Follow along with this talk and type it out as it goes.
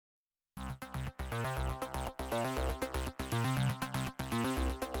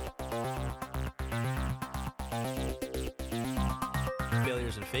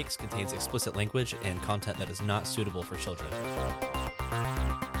Failures and Fakes contains explicit language and content that is not suitable for children.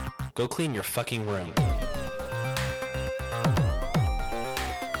 Go clean your fucking room.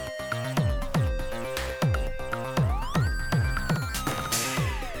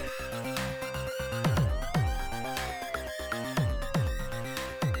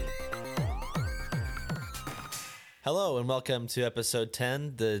 Hello and welcome to episode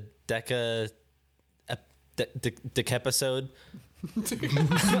 10, the Decapisode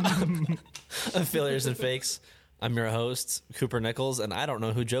of Failures and Fakes. I'm your host, Cooper Nichols, and I don't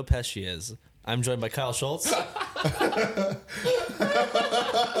know who Joe Pesci is. I'm joined by Kyle Schultz.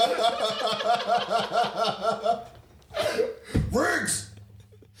 Riggs!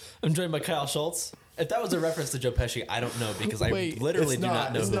 I'm joined by Kyle Schultz. If that was a reference to Joe Pesci, I don't know because I literally do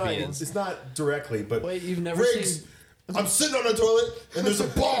not know who he is. It's not directly, but Wait, you've never Riggs, seen... I'm sitting on the toilet and there's a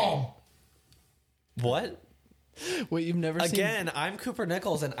bomb. What? Wait, you've never seen... Again, I'm Cooper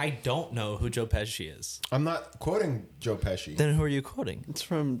Nichols, and I don't know who Joe Pesci is. I'm not quoting Joe Pesci. Then who are you quoting? It's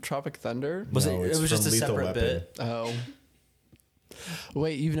from Tropic Thunder? Was No, it it's was just a from Lethal separate Weapon. bit? Oh.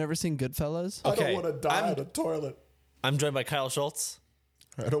 Wait, you've never seen Goodfellas? I Okay, don't want to die I'm- in the toilet. I'm joined by Kyle Schultz,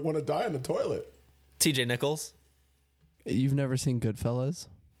 I don't want to die in the toilet. TJ Nichols, You've never seen Goodfellas?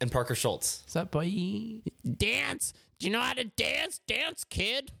 and Parker Schultz. What's up, boy? Dance! Do you know how to dance? Dance,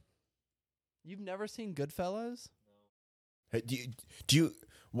 kid! You've never seen Goodfellas? Hey,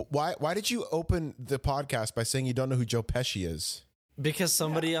 why did you open the podcast by saying you don't know who Joe Pesci is? Because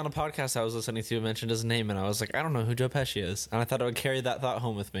somebody on a podcast I was listening to mentioned his name, and I was like, I don't know who Joe Pesci is. And I thought I would carry that thought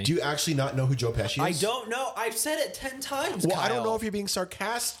home with me. Do you actually not know who Joe Pesci is? I don't know. I've said it 10 times, Well, I don't Kyle. know if you're being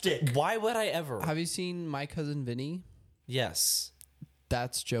sarcastic. Why would I ever? Have you seen My Cousin Vinny? Yes.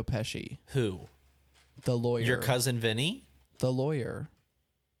 That's Joe Pesci. Who? The lawyer. Your cousin Vinny? The lawyer.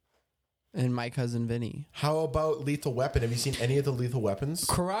 And My Cousin Vinny. How about Lethal Weapon? Have you seen any of the Lethal Weapons?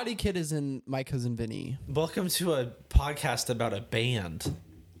 Karate Kid is in My Cousin Vinny. Welcome to a podcast about a band.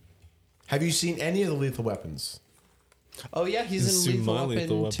 Have you seen any of the Lethal Weapons? Oh, yeah, he's This in is Lethal my Weapon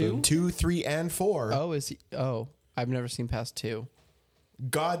Lethal Weapon. 2? 2, 3, and 4. Oh, is he? Oh, I've never seen past 2.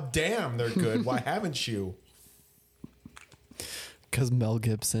 God damn, they're good. Why haven't you? Because Mel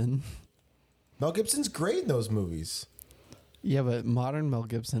Gibson. Mel Gibson's great in those movies. Yeah, but modern Mel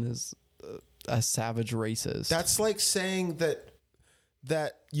Gibson is a savage racist. That's like saying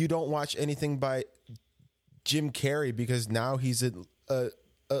that you don't watch anything by Jim Carrey because now he's a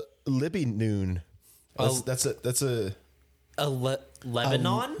Libby Noon. That's a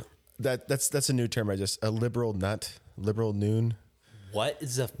Lebanon? that's a new term. A liberal nut, liberal noon. What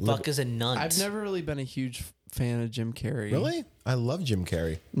is the fuck is a nunt? I've never really been a huge fan of Jim Carrey. Really? I love Jim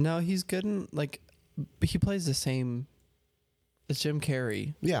Carrey. No, he's good in, he plays the same as Jim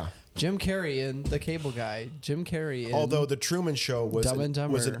Carrey. Yeah. Jim Carrey and The Cable Guy. Jim Carrey in... Although The Truman Show was Dumb and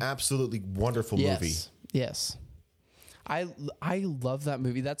Dumber. was an absolutely wonderful movie. Yes. I love that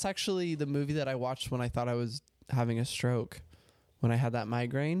movie. That's actually the movie that I watched when I thought I was having a stroke. When I had that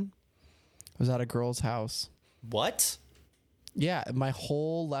migraine. I was at a girl's house. What? Yeah, my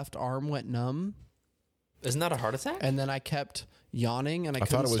whole left arm went numb. Isn't that a heart attack? And then I kept yawning, and I thought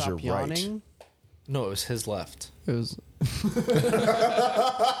couldn't it was stop your right. yawning. No, it was his left. It was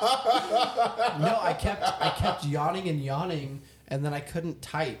no. I kept yawning and yawning, and then I couldn't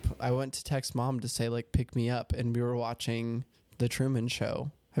type. I went to text mom to say pick me up, and we were watching The Truman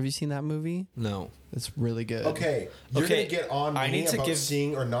Show. Have you seen that movie? No. It's really good. Okay, you're Okay, gonna get on I me need to about give-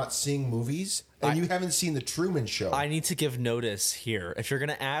 seeing or not seeing movies, and you haven't seen The Truman Show. I need to give notice here. If you're going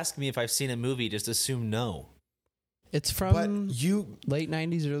to ask me if I've seen a movie, just assume no. It's but from you, late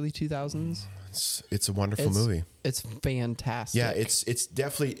 90s, early 2000s. it's a wonderful movie. It's fantastic. Yeah, it's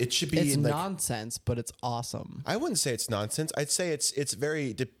definitely it should be. It's in, nonsense, but it's awesome. I wouldn't say it's nonsense. I'd say it's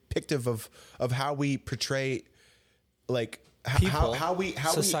very depictive of how we portray People, how we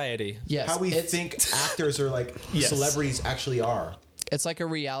society. Yes, how we it's- think actors or Yes. celebrities actually are. It's like a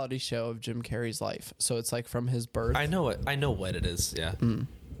reality show of Jim Carrey's life. So it's from his birth. I know what it is. Yeah.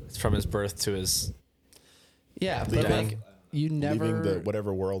 It's from his birth to his... Yeah, but Leaving- you never... Leaving the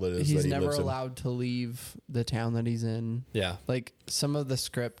whatever world it is he's that he never lives in. allowed to leave the town that he's in. Yeah. Some of the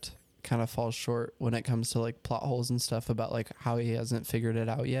script kind of falls short when it comes to plot holes and stuff about how he hasn't figured it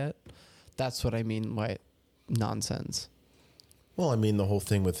out yet. That's what I mean by nonsense. Well, I mean, the whole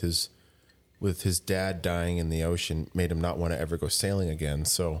thing with his dad dying in the ocean made him not want to ever go sailing again.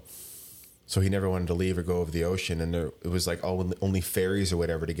 So he never wanted to leave or go over the ocean. And it was only ferries or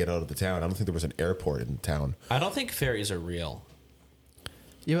whatever to get out of the town. I don't think there was an airport in the town. I don't think fairies are real.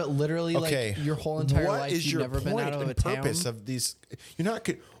 Yeah, but literally, Okay. like your whole entire What life, is you've your never been point out of a and town. purpose of these? You're not.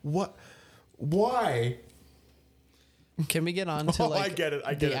 What? Why? Can we get on to like I get it.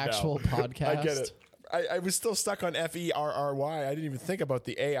 I get the it now. actual podcast? I get it. I was still stuck on FERRY. I didn't even think about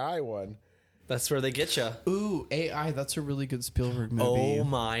the AI one. That's where they get you. Ooh, AI. That's a really good Spielberg movie. Oh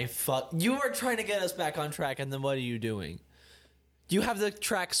my fuck! You were trying to get us back on track, and then what are you doing? You have the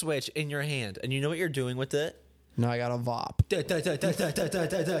track switch in your hand, and you know what you're doing with it. No, I got a VOP. That's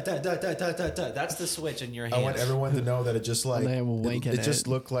the switch in your hand. I want everyone to know that it just like I am winking it just it.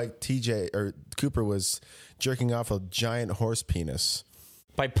 looked like TJ or Cooper was jerking off a giant horse penis.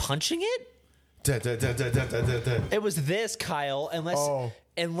 By punching it. It was this, Kyle.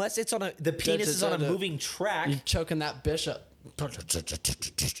 Unless it's on the penis is on a moving track. You choking that bishop.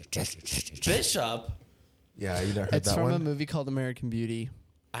 Bishop. Yeah, you never heard It's that from a one. movie called American Beauty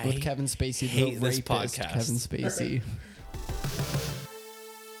I with Kevin Spacey. hate the this rapist, podcast. Kevin Spacey.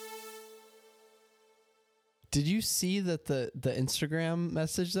 Did you see that the Instagram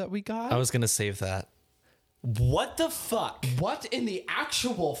message that we got? I was gonna save that. What the fuck? What in the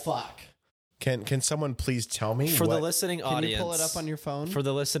actual fuck? Can someone please tell me For the what? listening Can audience, you pull it up on your phone? For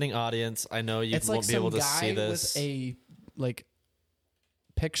the listening audience, I know you it's won't like be some able to guy see this. with a like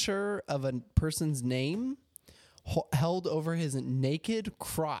picture of a person's name held over his naked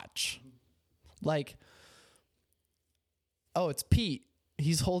crotch. Like, oh, it's Pete.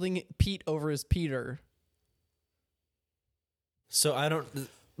 He's holding Pete over his Peter. So I don't.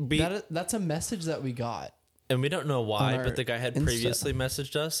 That's a message that we got. And we don't know why, on our but the guy had Insta. previously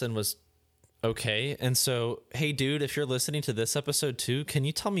messaged us and was okay. And so, hey, dude, if you're listening to this episode too, can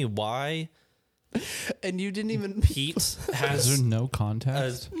you tell me why And you didn't even. Pete Is has there no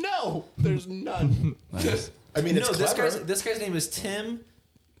context? No, there's none. I mean, it's no? clever. This guy's name is Tim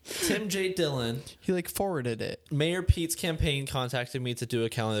J. Dillon. He like forwarded it. Mayor Pete's campaign contacted me to do a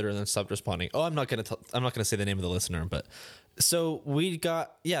calendar and then stopped responding. Oh, I'm not gonna say the name of the listener, but so we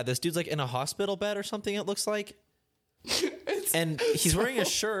got this dude's like in a hospital bed or something. It looks like. And he's wearing a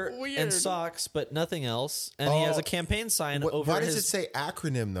shirt and weird. socks, but nothing else. And he has a campaign sign over Why his. does it say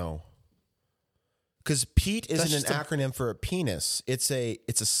acronym though? Because Pete isn't just an acronym for a penis. It's a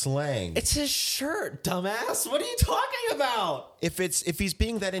slang. It's his shirt, dumbass. What are you talking about? If he's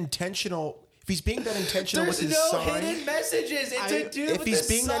being that intentional, with There's his no sign, hidden messages. It's a dude if with he's a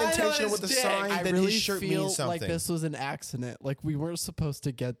being that sign on intentional his with the dick. sign, I then really his shirt feel means something. like this was an accident. Like we weren't supposed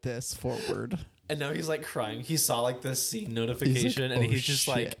to get this forward. And now he's like crying. He saw like this scene notification, and "Oh, he's just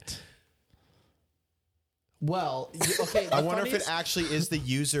like, shit." Well, okay. I wonder if it actually is the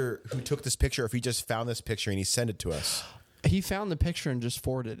user who took this picture, or if he just found this picture and he sent it to us. he found the picture and just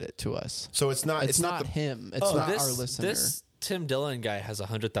forwarded it to us. So it's not. It's not him. It's "Oh, not this our listener. this Tim Dillon guy has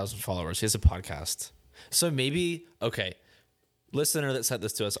 100,000 followers. He has a podcast. So maybe listener that sent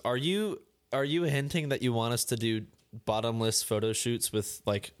this to us, are you hinting that you want us to do bottomless photo shoots with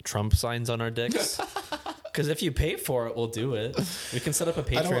like Trump signs on our dicks? Because if you pay for it, we'll do it. We can set up a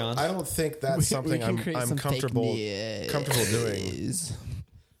Patreon. I don't think that's We something can create I'm some fake comfortable news. doing.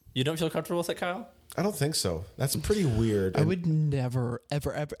 You don't feel comfortable with it, Kyle? I don't think so. That's pretty weird. I would never,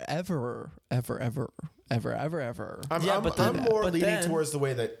 ever, ever, ever, ever, ever, ever, ever, ever. I'm but more but leaning then- towards the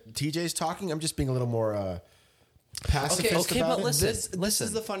way that TJ's talking. I'm just being a little more pacifist Okay, about but it. listen. This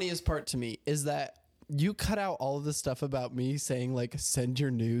is the funniest part to me is that you cut out all of the stuff about me saying like send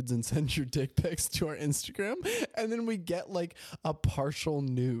your nudes and send your dick pics to our Instagram, and then we get like a partial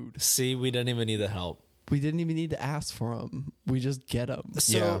nude. See, we didn't even need the help. We didn't even need to ask for them. We just get them.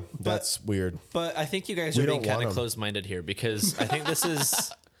 So, Yeah, but, that's weird. but I think you guys We are being don't want kind of 'em. closed-minded here because I think this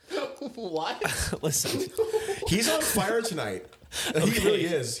is. What? Listen, He's on fire tonight. He really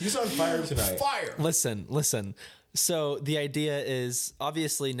is. He's on fire tonight. Fire. listen. So the idea is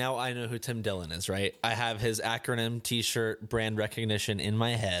obviously now I know who Tim Dillon is, right? I have his acronym T-shirt brand recognition in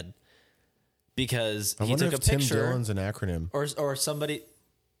my head because I he wonder took if a Tim picture, Dillon's an acronym. or somebody.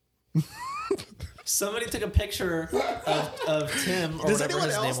 Somebody took a picture of Tim or Does whatever anyone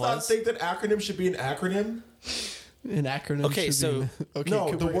his else name not was. think that acronym should be an acronym? An acronym. Okay, should so- be, okay,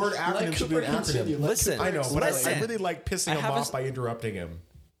 No, the Cooper, word let acronym should be an Cooper continue. acronym. Let Listen, Cooper I know, but I Listen. really like pissing I him have a off s- by interrupting him.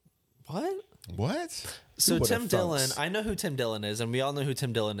 What? What? So Who Tim would've Dillon, thunks? I know who Tim Dillon is, and we all know who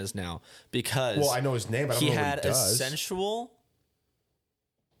Tim Dillon is now because Well, I know his name. I don't he know what had he a does. sensual,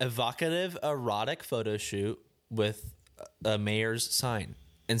 evocative, erotic photo shoot with a mayor's sign,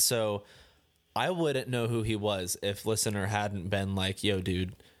 and so I wouldn't know who he was if listener hadn't been like, "Yo,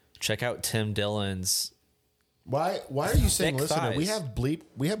 dude, check out Tim Dillon's Why are you saying Thick listener? We thighs. have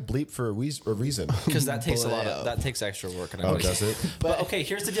bleep for a reason. Because that takes that takes extra work. And I Oh, like does it? But okay,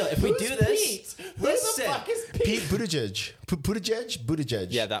 here's the deal. If we do this, listen. Pete Buttigieg. Buttigieg.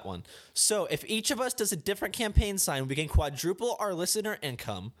 Yeah, that one. So if each of us does a different campaign sign, we can quadruple our listener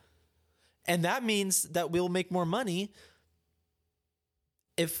income. And that means that we'll make more money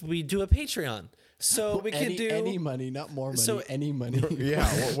if we do a Patreon. So we can do any money, not more money. So- Any money. Yeah.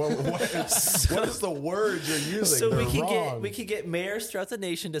 What is the word you're using? So They're we wrong. can get mayors throughout the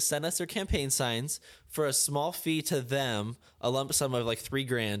nation to send us their campaign signs for a small fee to them, a lump sum of like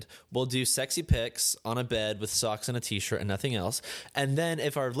 $3,000. We'll do sexy pics on a bed with socks and a t-shirt and nothing else. And then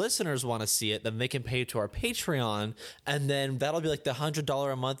if our listeners want to see it, then they can pay to our Patreon, and then that'll be like the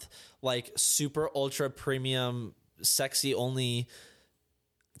 $100 a month, like super ultra premium, sexy only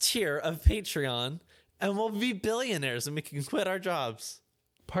tier of Patreon, and we'll be billionaires and we can quit our jobs.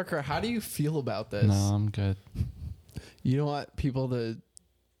 Parker, how do you feel about this? No, I'm good. You don't want people to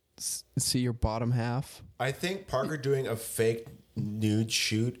see your bottom half? I think Parker doing a fake nude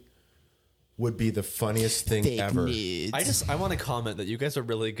shoot would be the funniest thing ever. I want to comment that you guys are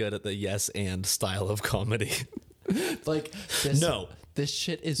really good at the yes and style of comedy. Like this, No. this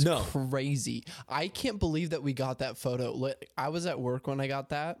shit is No. crazy. I can't believe that we got that photo. I was at work when I got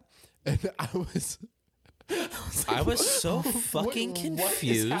that, and I was so fucking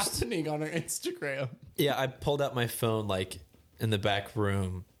confused. What is happening on our Instagram? Yeah, I pulled out my phone like in the back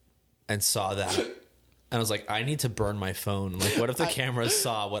room and saw that. And I was like, I need to burn my phone. Like, what if the camera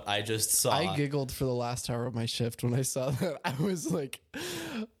saw what I just saw? I giggled for the last hour of my shift when I saw that. I was like,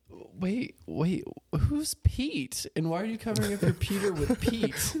 wait, who's Pete? And why are you covering up your Peter with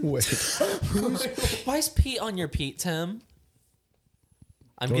Pete? Wait. Why is Pete on your Pete, Tim?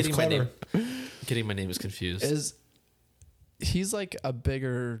 I'm That was getting my name. clever. Getting my name is confused. He's like a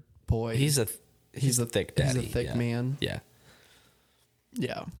bigger boy. He's a thick daddy. He's a thick yeah. man. Yeah.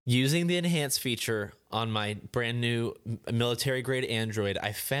 Yeah. Using the enhance feature on my brand new military grade Android,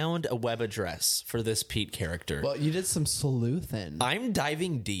 I found a web address for this Pete character. Well, you did some sleuthing. I'm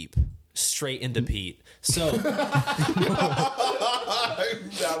diving deep straight into Pete. So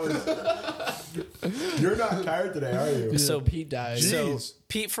You're not tired today, are you? so Pete died. So Jeez.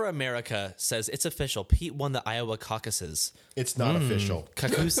 Pete for America says it's official. Pete won the Iowa caucuses. It's not official.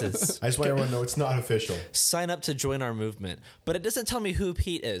 Caucuses. I just want everyone to know it's not official. Sign up to join our movement. But it doesn't tell me who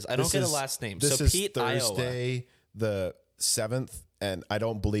Pete is. I don't get a last name. This So is Pete, Thursday, the 7th, and I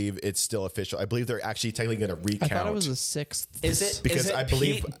don't believe it's still official. I believe they're actually technically going to I recount. thought it was the 6th. Iowa. Is it? Because is it I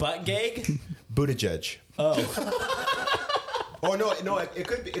believe- Pete Buttgag? Buttigieg. Oh no, it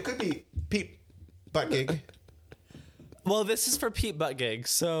could be Pete Buttigieg. Well, this is for Pete Buttgag.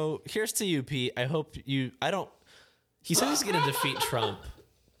 So here's to you, Pete. I hope you. I don't. He says he's going to defeat Trump.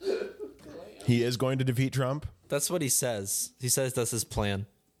 He is going to defeat Trump. That's what he says. He says that's his plan.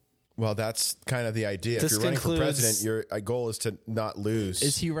 Well, that's kind of the idea. This if you're running for concludes- president, your goal is to not lose.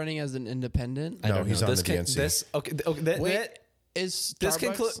 Is he running as an independent? No, he's on this the DNC. This okay. Wait, is This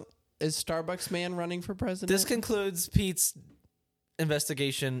Starbucks, is Starbucks man running for president? This concludes Pete's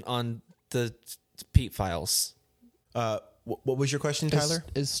investigation on the Pete files. What was your question, Tyler?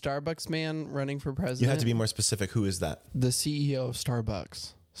 Is Starbucks man running for president? You have to be more specific. Who is that? the CEO of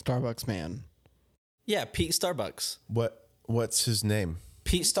Starbucks. Starbucks man. Yeah, Pete Starbucks. What's his name?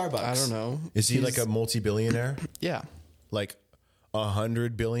 Pete Starbucks. I don't know. Is he He's- like a multi-billionaire? Yeah. Like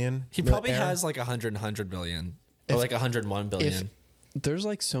 100 billion? He probably heir? has like 100 billion. Or like 101 billion. There's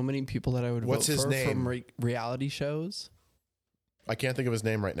like so many people that I would What's vote his for name? from reality shows. I can't think of his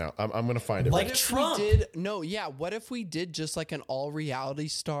name right now. I'm going to find it. Like What if Trump. we did what if we did just like an all reality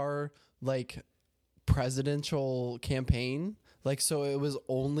star like presidential campaign? Like so it was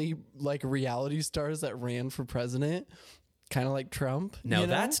only like reality stars that ran for president, kind of like Trump. No, you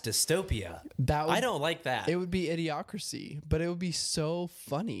know? that's dystopia. that would, I don't like that. it would be idiocracy, but it would be so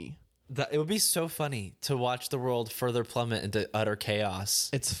funny. It would be so funny to watch the world further plummet into utter chaos.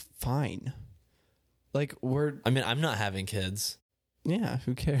 It's fine. Like I mean, I'm not having kids. yeah,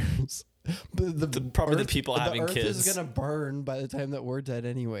 who cares? But probably the people having the earth kids. is gonna burn by the time that we're dead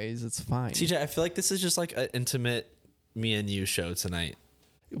anyways. It's fine. TJ, I feel like this is just like an intimate me and you show tonight.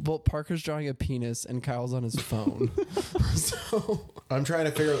 Well, Parker's drawing a penis and Kyle's on his phone. So I'm trying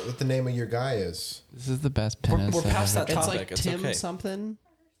to figure out what the name of your guy is. This is the best We're penis. past I've that ever- it's topic. like It's Tim okay. something.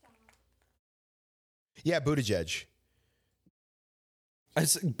 Yeah, Buttigieg.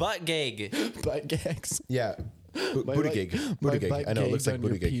 It's butt gag. Butt gags. Yeah. My Buttigieg. My Buttigieg. butt I know, it looks gags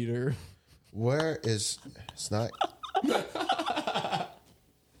like on your Buttigieg. Peter. Where is... It's not...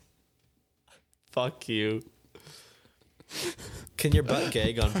 Fuck you. Can your butt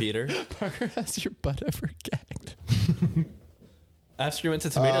gag on Peter? Parker, has your butt ever gagged? After you went to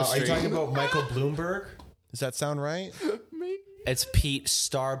Tomato Are Street. you talking about Michael Bloomberg? Does that sound right? It's Pete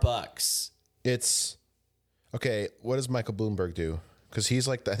Starbucks. It's okay. What does Michael Bloomberg do? Because he's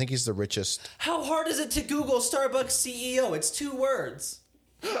like, I think he's the richest. How hard is it to Google Starbucks CEO? It's 2 words.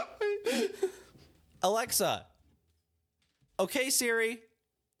 Alexa. Okay, Siri.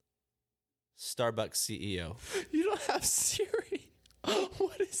 Starbucks CEO. You don't have Siri.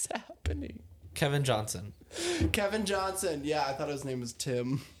 What is happening? Kevin Johnson. Kevin Johnson. Yeah, I thought his name was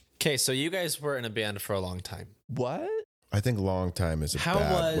Tim. Okay, so you guys were in a band for a long time. What? I think long time is a How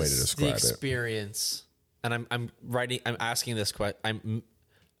bad way to was the describe it. experience? And I'm asking this question. I'm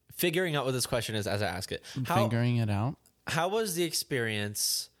figuring out what this question is as I ask it. Figuring it out. How was the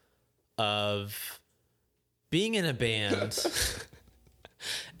experience of being in a band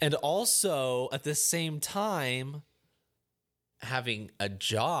and also at the same time having a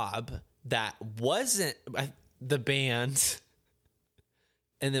job that wasn't the band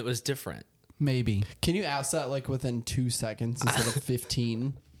and it was different? Maybe. Can you ask that like within 2 seconds instead of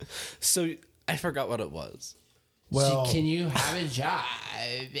 15? So I forgot what it was. Well, Can you have a job?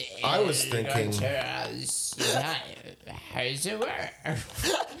 I was thinking. How does it work?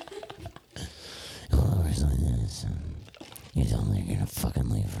 You told me you're gonna fucking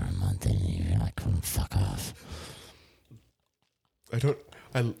leave for a month and you're like, fuck off. That's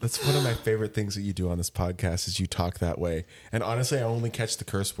one of my favorite things that you do on this podcast is you talk that way. And honestly, I only catch the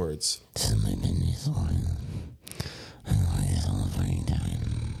curse words. This is my business. I love this all the fucking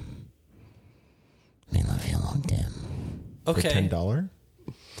time. Me love you long time. For Okay. $10?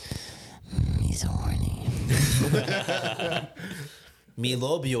 Me so horny. Me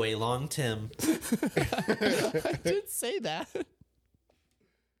love you a long Tim. I did say that.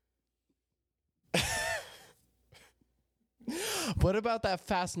 What about that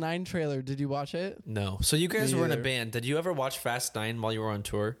Fast 9 trailer? Did you watch it? No. So you guys Me were in a either. band. Did you ever watch Fast 9 while you were on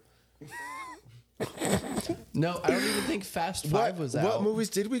tour? No, I don't even think Fast 5 was out. What movies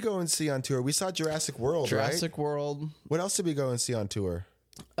did we go and see on tour? We saw Jurassic World, right? Jurassic World, What else did we go and see on tour?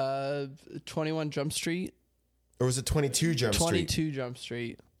 21 Jump Street, Or was it 22 Jump Street? 22 Jump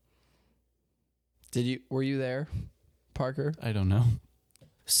Street. Were you there, Parker? I don't know.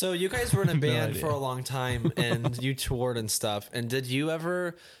 So you guys were in a band idea. for a long time and you toured and stuff. And did you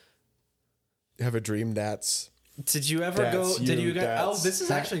ever Have a dream that's... go That's did you, you guys that's- Oh, this is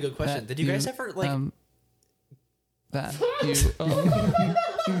actually a good question. Did you guys ever like that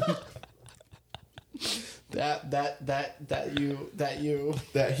you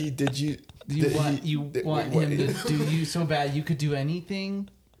That he did you... you that want he- you that- want what- him to do you so bad you could do anything?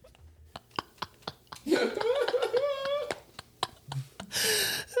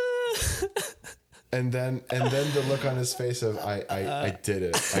 And then the look on his face of I did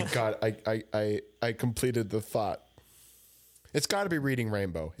it. I completed the thought. It's got to be Reading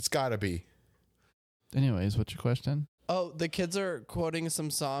Rainbow. It's got to be. Anyways, what's your question? Oh, the kids are quoting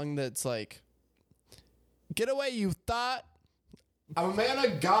some song that's like, "Get away, you thought! I'm a man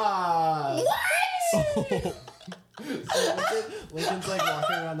of God." What? So Lincoln's like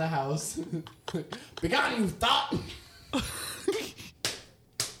walking around the house. "Begone, you thought!"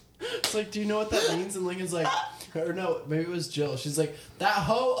 It's like, do you know what that means? And Lincoln's like, or no, maybe it was Jill. She's like, "That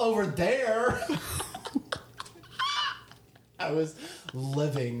hoe over there." I was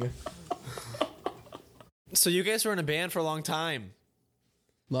living. So you guys were in a band for a long time.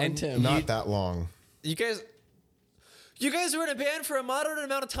 Long And Tim. Not that long. You guys were in a band for a moderate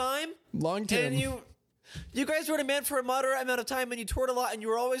amount of time? Long Tim. And you guys were in a band for a moderate amount of time and you toured a lot and you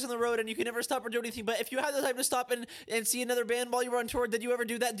were always on the road and you could never stop or do anything. But if you had the time to stop and see another band while you were on tour, did you ever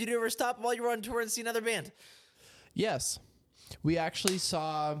do that? Did you ever stop while you were on tour and see another band? Yes. We actually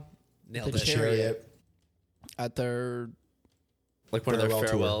saw Nailed The it. Chariot at their Like one of their Farewell tour.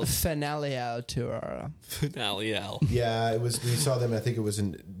 farewells. finale tour. Finale L. Yeah, it was. We saw them. I think it was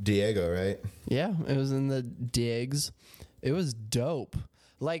in Diego, right? Yeah, it was in the digs. It was dope.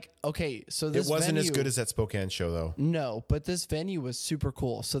 Like, okay, so this It wasn't as venue- good as that Spokane show, though. No, but this venue was super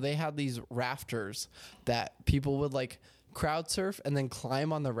cool. So they had these rafters that people would like crowd surf and then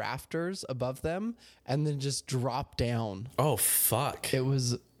climb on the rafters above them and then just drop down. Oh, fuck. It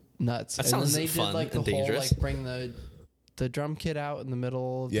was nuts. That and sounds then they fun did like the and whole dangerous. like bring the drum kit out in the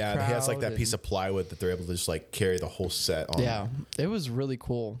middle of Yeah, the and he has like crowd that piece and- of plywood that they're able to just like carry the whole set on. Yeah, it was really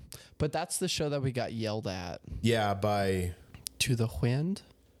cool. But that's the show that we got yelled at. Yeah, by To the Wind?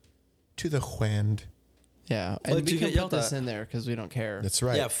 To the Wind. Yeah. What And did we you can get put yelled this at? in there because we don't care. That's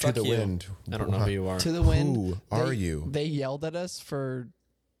right. Yeah, To fuck the you. Wind. I don't know who you are. To the Wind. Who are they- you? They yelled at us for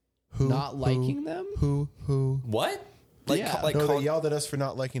Who? not liking them. Who? What? Like, Yeah. like No, call- they yelled at us for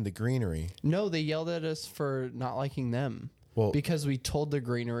not liking the greenery. No, they yelled at us for not liking them. Well, Because we told the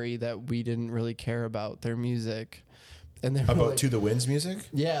greenery that we didn't really care about their music. And they were about like, To the Wind's music?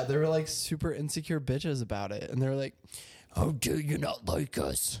 yeah, they were like super insecure bitches about it. And they were like, how dare you not like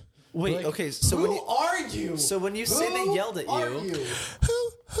us? wait, Like, okay. So who when you, are you? so when you say they Who yelled at are you,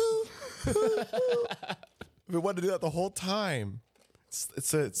 We wanted to do that the whole time.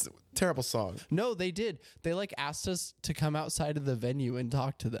 It's a terrible song. No, they did. They like asked us to come outside of the venue and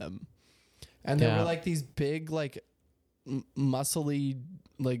talk to them. And there Yeah. were like these big, like muscly,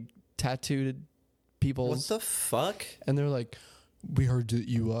 like tattooed people. what the fuck? And they're like, we heard that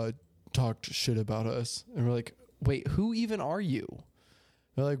you talked shit about us. And we're like, wait, who even are you?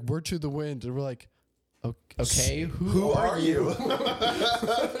 They're like, we're To the Wind. And we're like, okay, who are you?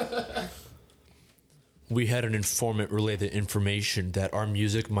 We had an informant relay the information that our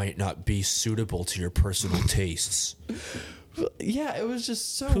music might not be suitable to your personal tastes. Yeah, it was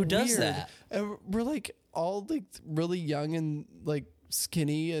just so Who does weird. that? And we're like all like really young and like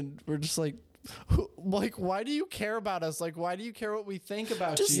skinny, and we're just like, like, why do you care about us? Like, why do you care what we think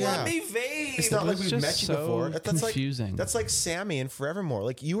about Just you? let me vape. It's not like was we've just met you so before. That's confusing. like that's like Sammy and Forevermore.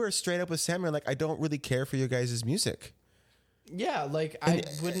 Like you were straight up with Sammy, like I don't really care for your guys' music. Yeah, like I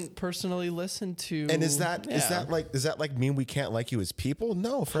wouldn't personally listen to. And is that yeah. does that like mean we can't like you as people?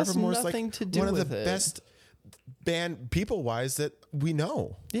 No, Forevermore's like nothing to do one of the with it. best band people wise that we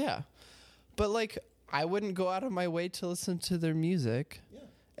know. Yeah, but like I wouldn't go out of my way to listen to their music.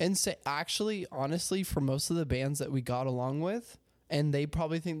 And say, actually, honestly, for most of the bands that we got along with, and they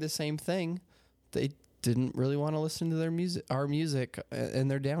probably think the same thing, they didn't really want to listen to our music in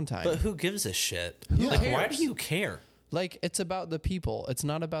their downtime. But who gives a shit? Who Like, why cares? do you care? Like, it's about the people. It's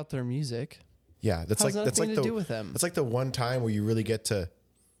not about their music. Yeah, that's Has like that's nothing like to do with them. It's like the one time where you really get to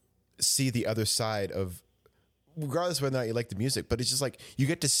see the other side of, regardless of whether or not you like the music, but it's just like you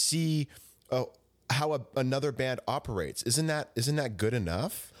get to see how another band operates. Isn't that good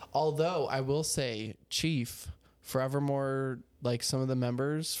enough? Although I will say, Chief, Forevermore, like some of the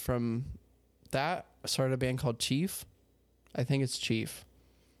members from that started a band called Chief. I think it's Chief.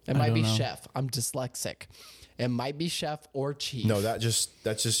 It might don't be know. Chef. I'm dyslexic. It might be Chef or Chief. No, that's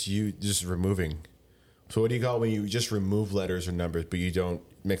just you just removing. So what do you call it when you just remove letters or numbers, but you don't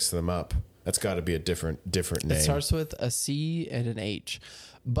mix them up? That's got to be a different name. It starts with a C and an H,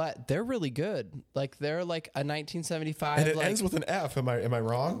 but they're really good. Like they're like a 1975. and it like, ends with an F. Am I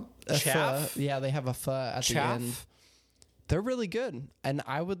wrong? a Chaff? Yeah, they have a F at the Chaff? end. They're really good, and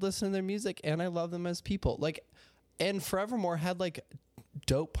I would listen to their music, and I love them as people. Like, and Forevermore had like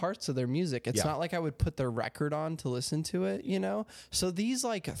dope parts of their music. It's Yeah. not like I would put their record on to listen to it, you know? So these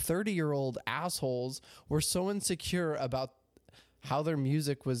like 30-year-old assholes were so insecure about how their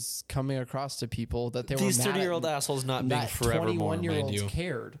music was coming across to people that they These were mad 30-year-old at assholes not being that Forevermore, mind 21-year-olds you.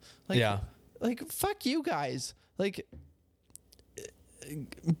 cared. Like, Yeah. Like, fuck you guys. Like,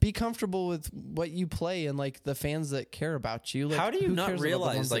 be comfortable with what you play and like the fans that care about you. Like, How do you who not cares about the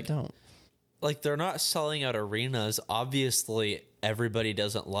realize, ones that like, don't? Like, they're not selling out arenas. Obviously, everybody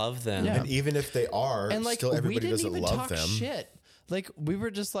doesn't love them. Yeah. And even if they are, And like, still we everybody didn't doesn't even love talk them. shit. Like, we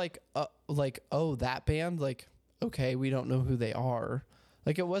were just like, oh, that band. Like, okay, we don't know who they are.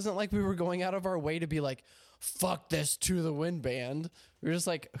 Like, it wasn't like we were going out of our way to be like, fuck this To the Wind band. We were just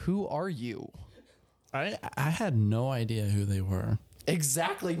like, who are you? I had no idea who they were.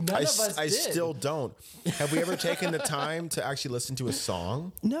 Exactly. None I of us did. still don't. Have we ever taken the time to actually listen to a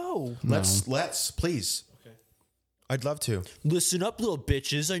song? No. Let's please. Okay. I'd love to. Listen up, little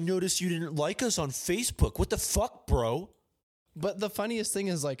bitches. I noticed you didn't like us on Facebook. What the fuck, bro? But the funniest thing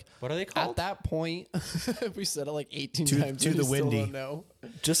is, like, What are they called? at that point, we said it like 18 To- times. to and the we still windy. don't know.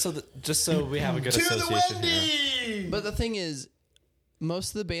 Just so we have a good association here. But the thing is, most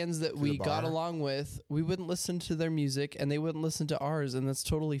of the bands that we the got bar. along with, we wouldn't listen to their music and they wouldn't listen to ours, and that's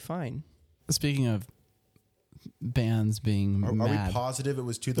totally fine. Speaking of bands being Are mad, we positive it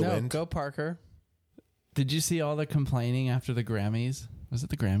was To the No, Wind? go Parker. did you see all the complaining after the Grammys? Was it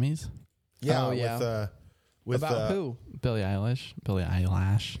the Grammys? Yeah, Oh, yeah. with About who? Billie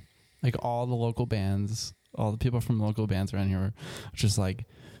Eilish. Like all the local bands, all the people from local bands around here were just like,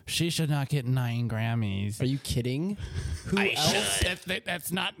 she should not get 9 Grammys. Are you kidding? Who else?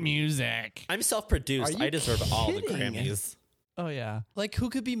 That's not music. I'm self-produced. Are you I deserve all the kidding? Grammys. Oh yeah. Like, who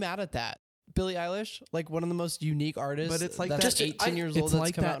could be mad at that? Billie Eilish, like one of the most unique artists. But it's like that's that- 18 years old. It's That's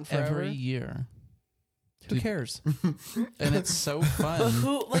like come that out in forever. every year. Who cares? And it's so But fun.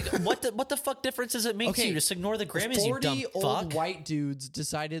 who? Like, what the fuck difference does it make to Okay, you? Just ignore the Grammys, you dumb 40 old fuck. white dudes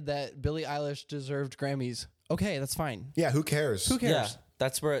decided that Billie Eilish deserved Grammys. Okay, that's fine. Yeah, who cares? Who cares? Yeah,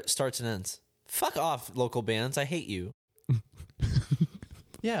 that's where it starts and ends. Fuck off, local bands. I hate you.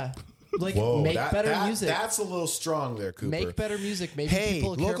 Yeah. Like, Whoa, make better music. That's a little strong there, Cooper. Make better music. Maybe Hey,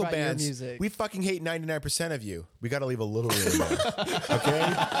 people care local about bands, your music. we fucking hate 99% of you. We got to leave a little room there. Okay?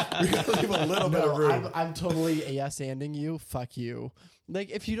 We got to leave a little bit of room. I'm totally yes-anding you. Fuck you.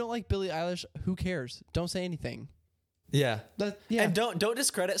 Like, if you don't like Billie Eilish, who cares? Don't say anything. Yeah. Yeah. And don't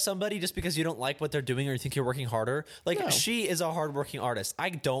discredit somebody just because you don't like what they're doing or you think you're working harder. Like, No. she is a hardworking artist. I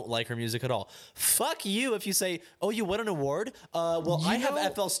don't like her music at all. Fuck you if you say, oh, you won an award? Well, I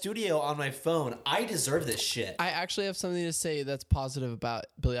have FL Studio on my phone. I deserve this shit. I actually have something to say that's positive about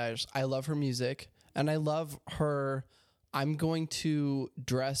Billie Eilish. I love her music, and I love her. I'm going to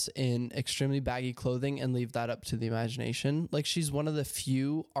dress in extremely baggy clothing and leave that up to the imagination. Like, she's one of the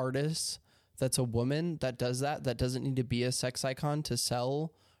few artists that's a woman that does that doesn't need to be a sex icon to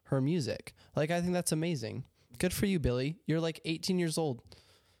sell her music. Like, I think that's amazing. Good for you, Billie. You're like 18 years old.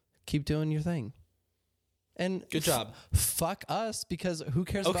 Keep doing your thing. And Good job. Fuck us, because who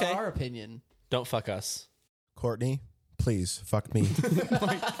cares Okay. about our opinion? Don't fuck us. Courtney, please, fuck me.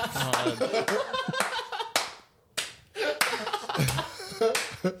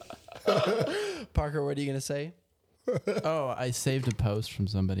 Parker, what are you going to say? Oh, I saved a post from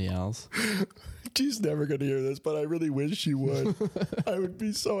somebody else. She's never going to hear this, but I really wish she would. I would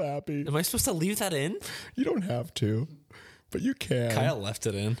be so happy. Am I supposed to leave that in? You don't have to, but you can. Kyle left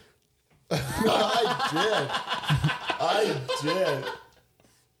it in. I did.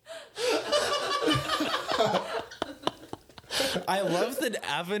 I love the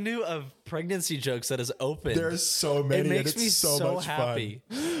avenue of pregnancy jokes that is open. There's so many. it makes and me it's so much happy.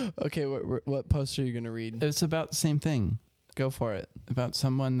 Okay, what post are you going to read? It's about the same thing. Go for it. About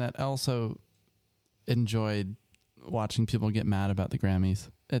someone that also enjoyed watching people get mad about the Grammys.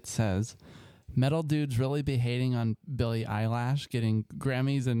 It says, metal dudes really be hating on Billie Eilish getting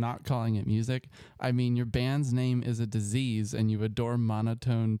Grammys and not calling it music. I mean, your band's name is a disease and you adore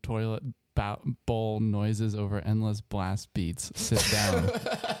monotone toilet bowl noises over endless blast beats. Sit down.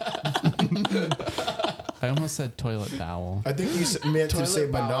 I almost said toilet bowel. I think you meant to say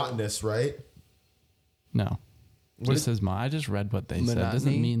Toilet bowl. monotonous, right? No. Just says I just read what they said. Monotony?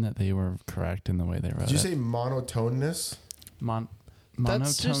 Doesn't mean that they were correct in the way they wrote Did you it. say monotoneness? Monotone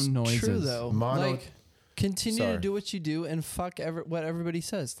That's just noises. true, though. Mono- Like, continue Sorry. to do what you do and fuck what everybody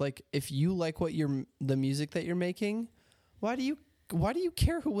says. Like, if you like the music that you're making, why do you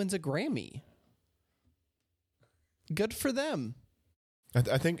care who wins a Grammy? Good for them.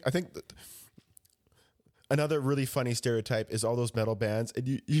 I think that another really funny stereotype is all those metal bands.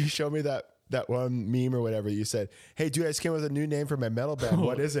 And you show me that one meme or whatever. You said, hey, dude, I just came up with a new name for my metal band.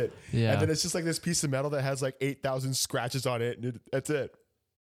 What is it? Yeah. And then it's just like this piece of metal that has like 8,000 scratches on it. And that's it.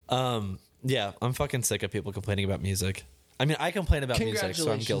 Yeah, I'm fucking sick of people complaining about music. I mean, I complain about music, so I'm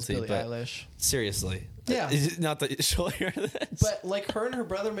Congratulations, guilty. Billie But Eilish. seriously, Yeah. not that she'll hear this. But like, her and her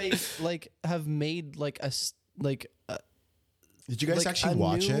brother have made Did you guys like actually a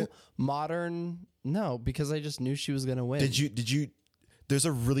watch new it? Modern? No, because I just knew she was gonna win. Did you? There's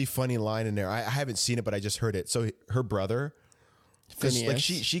a really funny line in there. I haven't seen it, but I just heard it. So her brother, 'cause, like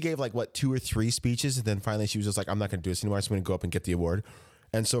Phineas. she gave like what 2 or 3 speeches, and then finally she was just like, I'm not going to do this anymore. I'm just going to go up and get the award.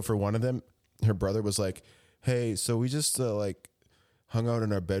 And so for one of them, her brother was like, hey, so we just like hung out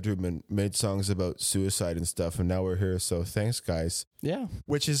in our bedroom and made songs about suicide and stuff, and now we're here. So thanks, guys. Yeah.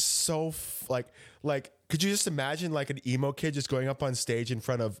 Which is so like could you just imagine like an emo kid just going up on stage in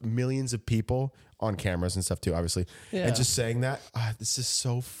front of millions of people on cameras and stuff too, obviously, Yeah. and just saying that? This is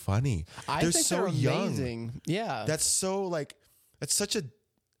so funny. I They're think so they're young. amazing. Yeah. That's so like that's such a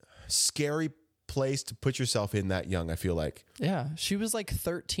scary place to put yourself in that young. I feel like. Yeah, she was like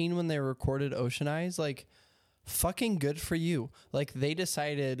 13 when they recorded Ocean Eyes. Like, fucking good for you. Like, they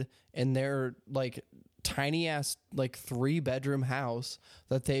decided in their like tiny ass like 3-bedroom house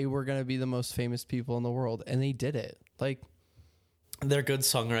that they were gonna be the most famous people in the world, and they did it. Like, They're good Good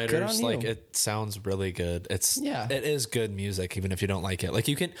songwriters. on Like, you. it sounds really good. It is good music, even if you don't like it. Like,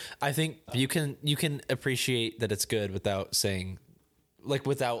 I think you can appreciate that it's good without saying, like,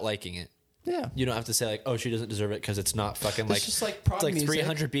 without liking it. yeah. You don't have to say like, oh, she doesn't deserve it because it's not fucking like It's just like prog it's like music.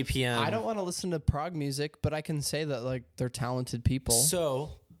 300 BPM. I don't want to listen to prog music, but I can say that like they're talented people.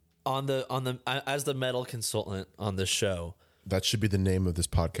 So on the as the metal consultant on this show, That should be the name of this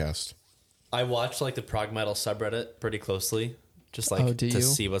podcast. I watched like the prog metal subreddit pretty closely, just like Oh, do to you?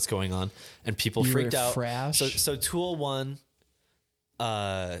 see what's going on, and people You freaked were out. fresh? So Tool won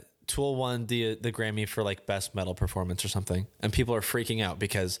the Grammy for like best metal performance or something, and people are freaking out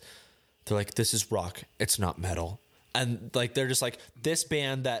because they're like, this is rock, it's not metal. And like they're just like, this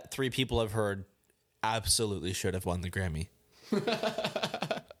band that 3 people have heard absolutely should have won the Grammy.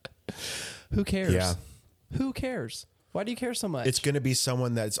 Who cares? Yeah. Who cares? Why do you care so much? It's going to be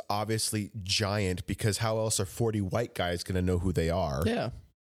someone that's obviously giant, because how else are 40 white guys going to know who they are? yeah.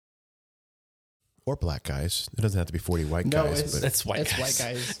 Or black guys. It doesn't have to be 40 white No, guys. it's- but It's white It's guys. white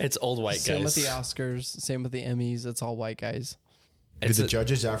guys. It's old white Same with guys. the Oscars. Same with the Emmys. It's all white guys. do It's the a-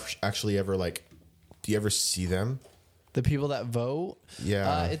 judges actually ever do you ever see them? The people that vote,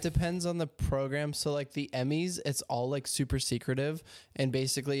 Yeah. it depends on the program. So like the Emmys, it's all like super secretive, and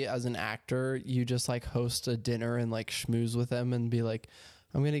basically as an actor, you just like host a dinner and like schmooze with them and be like,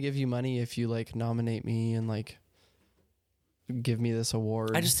 I'm gonna give you money if you like nominate me and like give me this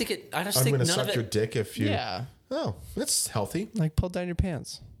award. I just think I'm none going to of suck your it. dick if you. yeah, Oh, that's healthy. like pull down your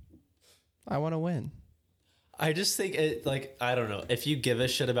pants. I want to win. I just think it like I don't know if you give a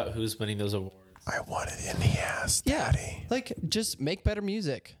shit about who's winning those awards. I want it in the ass, Yeah, daddy. like just make better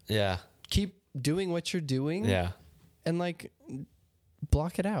music. Yeah, Keep doing what you're doing. yeah. And like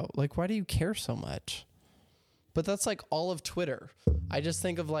block it out. Like, why do you care so much? But that's like all of Twitter. I just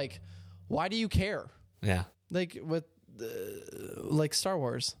think of like, why do you care? Yeah. Like with like Star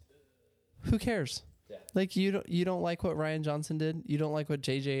Wars, who cares? Like you don't like what Ryan Johnson did. You don't like what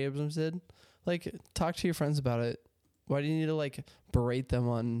J.J. Abrams did. Like talk to your friends about it. Why do you need to like berate them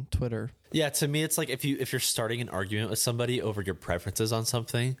on Twitter? Yeah, to me it's like if you're starting an argument with somebody over your preferences on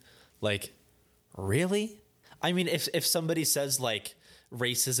something, like really? I mean, if somebody says like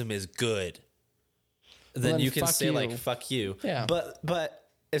racism is good, then then you can fuck say you. like fuck you. Yeah. But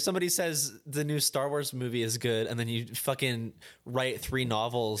if somebody says the new Star Wars movie is good and then you fucking write 3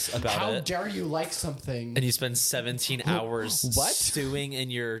 novels about How it dare you like something? and you spend 17 hours What? stewing in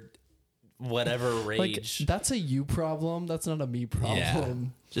your whatever Like rage. that's a you problem. That's not a me problem. Yeah.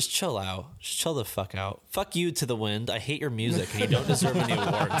 Just chill out. Just chill the fuck out. Fuck you to the wind. I hate your music and you don't deserve any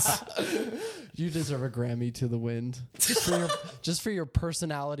awards. You deserve a Grammy to the wind. Just for your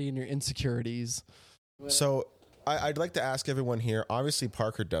personality and your insecurities. So I'd like to ask everyone here. Obviously,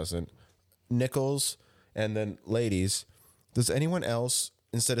 Parker doesn't. Nichols, and then ladies, does anyone else,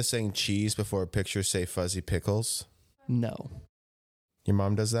 instead of saying cheese before a picture, say fuzzy pickles? No. Your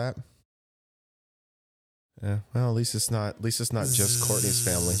mom does that? Yeah. Well, at least it's not just Courtney's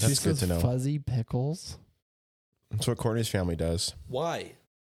family. That's She good says to know. Fuzzy pickles. That's what Courtney's family does. Why?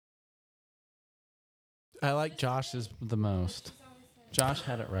 I like Josh's the most. Josh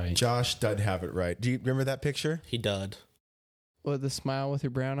had it right. Josh did have it right. Do you remember that picture? He dud. What, the smile with your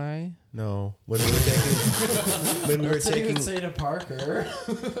brown eye? No. When we were taking. when we were taking. say to Parker.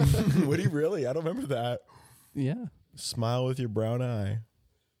 Would he really? I don't remember that. Yeah. Smile with your brown eye.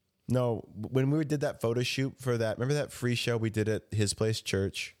 No, when we did that photo shoot for that, remember that free show we did at his place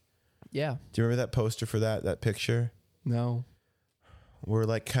church? Yeah. Do you remember that poster for that picture? No. We're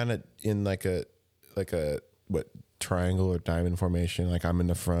like kind of in like a what, triangle or diamond formation. Like I'm in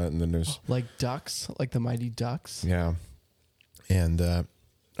the front and then there's Like ducks, like the Mighty Ducks. yeah. And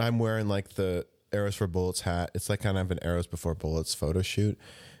I'm wearing like the Arrows for Bullets hat. It's like kind of an Arrows Before Bullets photo shoot.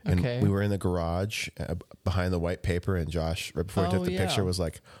 And Okay. we were in the garage behind the white paper, and Josh, right before he took Oh, the picture, yeah. was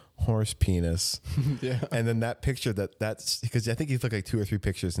like, horse penis. Yeah. And then that picture that's because I think he took like 2 or 3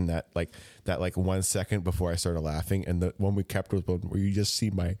 pictures in that 1 second before I started laughing. And the one we kept was one where you just see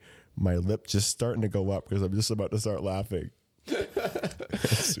my lip just starting to go up because I'm just about to start laughing.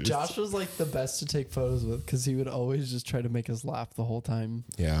 Josh was like the best to take photos with because he would always just try to make us laugh the whole time.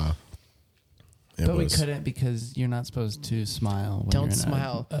 Yeah. It But we was- couldn't because you're not supposed to smile when Don't you're in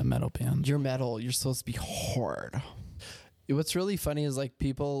smile. a metal band. You're metal. You're supposed to be hard. What's really funny is like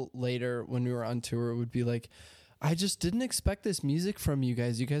people later when we were on tour would be like, I just didn't expect this music from you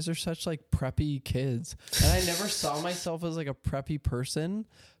guys. You guys are such like preppy kids. And I never saw myself as like a preppy person,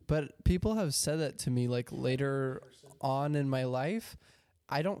 but people have said that to me like later on in my life.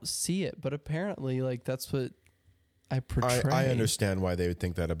 I don't see it, but apparently like that's what I portray. I understand why they would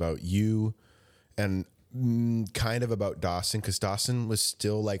think that about you and kind of about Dawson, because Dawson was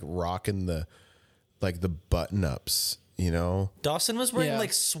still like rocking the button ups, you know? Dawson was wearing Yeah.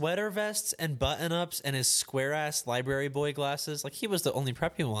 like sweater vests and button ups and his square ass library boy glasses. Like he was the only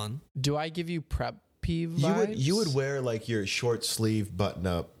preppy one. Do I give you preppy vibes? You would wear like your short sleeve button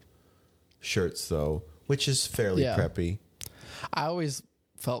up shirts though, which is fairly Yeah. preppy. I always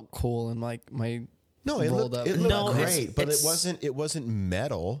felt cool in like my No, it rolled looked, up. it looked No, it's- great, but it's- it wasn't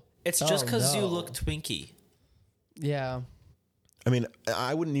metal. It's just Oh, because you no. look twinky. Yeah. I mean,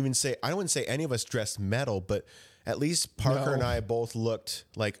 I wouldn't say any of us dressed metal, but at least Parker No. and I both looked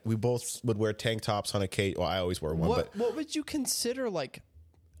like we both would wear tank tops on occasion. Well, I always wear one, What would you consider like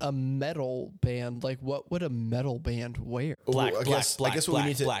a metal band? Like what would a metal band wear? Black, I black, guess, black, I guess what we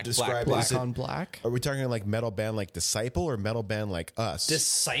need to black, describe black, is Black it, on black? are we talking like metal band like Disciple or metal band like us?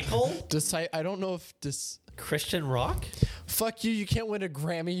 Disciple? I don't know if Christian rock? Fuck you! You can't win a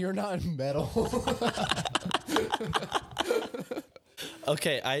Grammy. You're not in metal.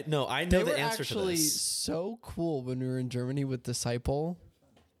 Okay, I know They the were answer to actually this. so cool when we were in Germany with Disciple.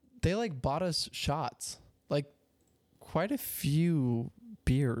 They like bought us shots, like quite a few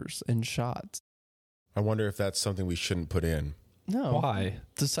beers and shots. I wonder if that's something we shouldn't put in. No, Why?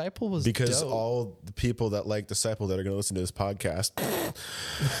 Disciple was Because dope. all the people that like Disciple that are going to listen to this podcast,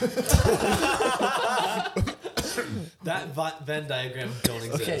 That Venn diagram don't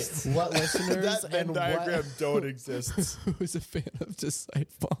Okay, exist. what listeners and don't exist. who's a fan of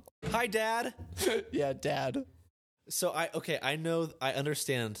Disciple? Hi, Dad. Yeah, Dad. So I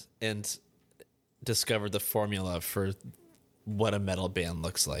understand and discovered the formula for what a metal band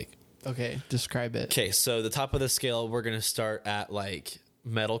looks like. Okay, describe it. Okay, so the top of the scale, we're gonna start at like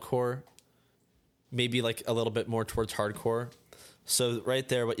metalcore, maybe like a little bit more towards hardcore. So right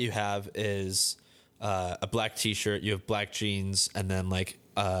there, what you have is a black T-shirt, you have black jeans, and then like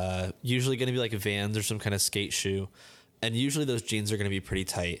usually gonna be like Vans or some kind of skate shoe, and usually those jeans are gonna be pretty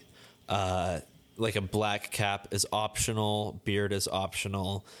tight. Like a black cap is optional, beard is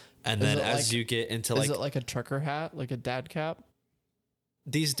optional, and then it as like- you get into Is like it like a trucker hat, like a dad cap?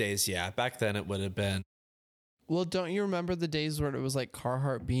 these days, yeah. Back then, it would have been Well, don't you remember the days where it was like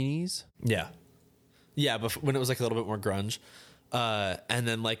Carhartt beanies? yeah, but when it was like a little bit more grunge. And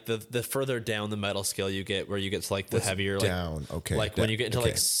then like the further down the metal scale you get, where you get to like the heavier like Down. Okay. like when that- you get into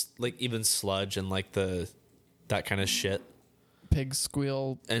okay. like even sludge and like that kind of shit Pig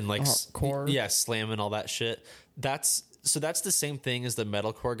squeal and like core. yeah, slam and all that shit. That's the same thing as the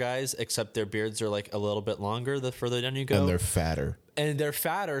metalcore guys, except their beards are like a little bit longer the further down you go, and they're fatter. and they're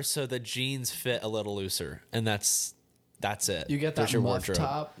fatter, so the jeans fit a little looser, and that's it. You get There's that your muff wardrobe.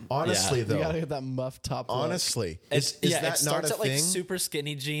 top. Honestly, Yeah. though, You gotta get that muff top. look. honestly, It's, is yeah, that it not starts a at like thing? super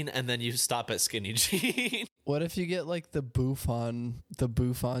skinny jean, and then you stop at skinny jean. What if you get like the Buffon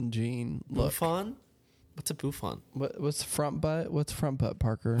jean look? Bouffon? What's a bouffon? What's front butt? What's front butt,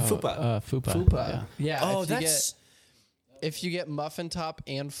 Parker? Fupa. Fupa. Fupa. Yeah. Oh, if you get muffin top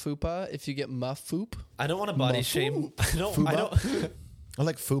and fupa, if you get muff foop, I don't want to body Muff- shame. I don't. I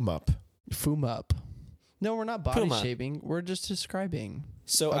like Fumup. foom up. No, we're not body Puma. shaming. We're just describing.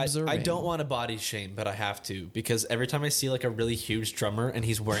 So I Observing. don't want to body shame, but I have to, because every time I see like a really huge drummer and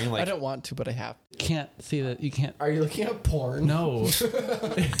he's wearing like I don't want to, but I have. Can't see that. You can't. Are you looking at porn? No.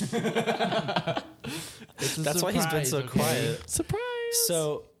 that's why he's been so quiet. Surprise.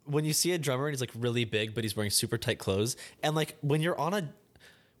 So when you see a drummer and he's like really big, but he's wearing super tight clothes, and like when you're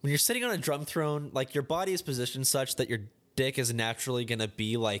sitting on a drum throne, like your body is positioned such that your dick is naturally gonna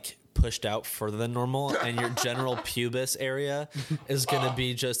be like pushed out further than normal, and your general pubis area is gonna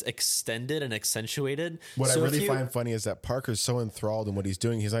be just extended and accentuated. What So I if really you- find funny is that Parker's so enthralled in what he's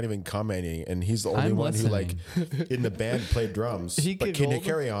doing, he's not even commenting, and he's the only I'm one listening. who, like, in the band played drums. He But can you giggled.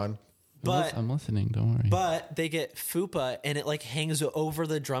 carry on? but I'm listening. Don't worry. But they get fupa, and it like hangs over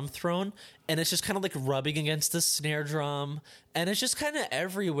the drum throne, and it's just kind of like rubbing against the snare drum, and it's just kind of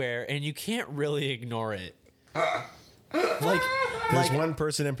everywhere, and you can't really ignore it. Like, There's one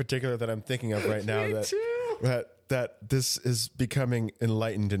person in particular that I'm thinking of right now that this is becoming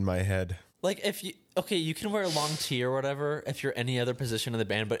enlightened in my head. like if you you can wear a long tee or whatever if you're any other position in the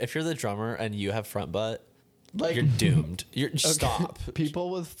band, but if you're the drummer and you have front butt, Like you're doomed. You're stop.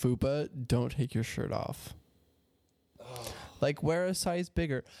 People with fupa don't take your shirt off. Like wear a size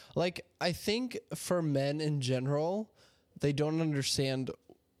bigger. Like I think for men in general, they don't understand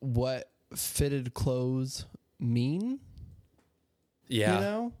what fitted clothes mean. Yeah. You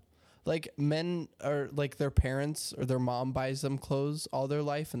know? Like men are like their parents or their mom buys them clothes all their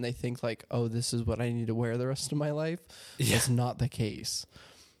life and they think like, oh, this is what I need to wear the rest of my life. Yeah. That's not the case.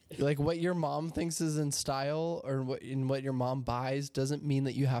 Like what your mom thinks is in style or what your mom buys doesn't mean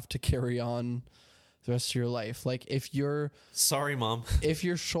that you have to carry on the rest of your life. Like if your Mom. if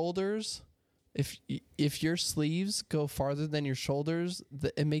your shoulders if your sleeves go farther than your shoulders,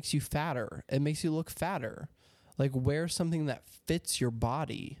 it makes you fatter. It makes you look fatter. Like wear something that fits your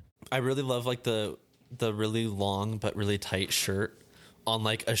body. I really love like the really long but really tight shirt on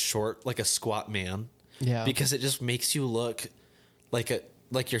like a short, like a squat man. Yeah. Because it just makes you look like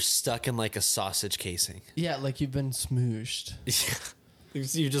you're stuck in like a sausage casing. Yeah, like you've been smooshed.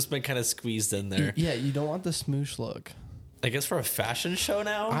 You've just been kind of squeezed in there. Yeah, you don't want the smoosh look. I guess for a fashion show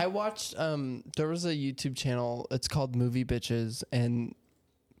now. I watched there was a YouTube channel, it's called Movie Bitches, and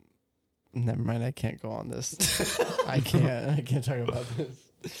never mind, I can't go on this. I can't talk about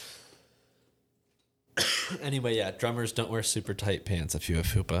this. Anyway, yeah, drummers don't wear super tight pants if you have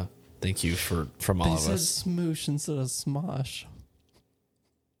fupa. Thank you from all They of said us. smoosh instead of smosh.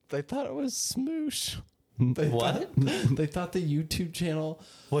 They thought it was smoosh. What? They thought the YouTube channel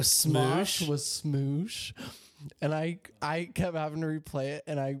Was Smosh Smoosh? was Smoosh, and I kept having to replay it,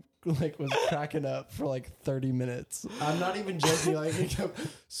 and I like was cracking up for like 30 minutes. I'm not even joking. Like it kept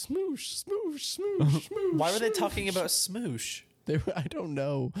Smoosh, Smoosh, Smoosh, Smoosh. Why were they Smoosh." talking about Smoosh? They were, I don't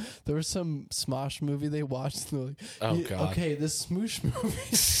know. There was some Smosh movie they watched. And they're like, Oh, God. Okay, this Smoosh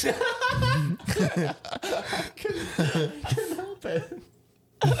movie. I couldn't help it.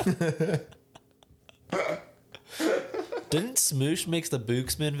 Didn't Smoosh make the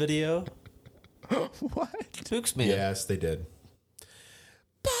Booksman video? What? Booksman. Yes, they did.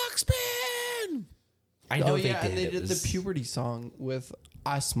 Boxman. I know Oh yeah, and they It did the was puberty song with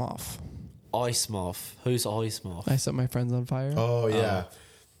Ismoff. Oismoff. Who's Oismoff? I set my friends on fire. Oh yeah.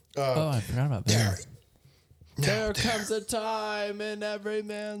 Oh, I forgot about that. There comes a time in every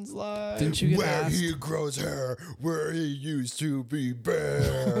man's life. Didn't you get asked? grows hair, where he used to be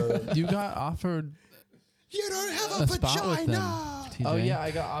bare. You got offered You don't have a spot with them. TJ. Oh yeah,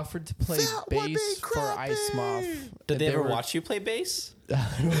 I got offered to play That would be bass for crappy. Ismoff. Did they ever were- watch you play bass? I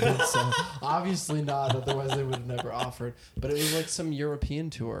don't think so. Obviously not. Otherwise, they would have never offered. But it was like some European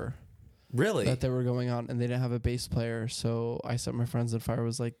tour Really? that they were going on, and they didn't have a bass player. So I set my friends on fire.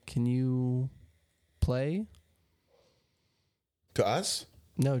 Was like, "Can you play?" To us?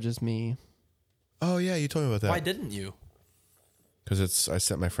 No, just me. Oh yeah, you told me about Why that. didn't you? Because I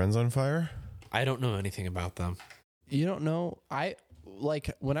set my friends on fire. I don't know anything about them. You don't know. I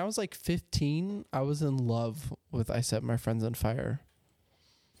like when I was like 15. I was in love with "I Set My Friends on Fire."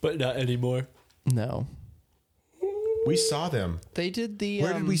 But not anymore. No, We saw them. they did the.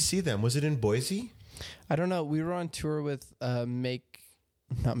 Where did we see them? Was it in Boise? I don't know. We were on tour with not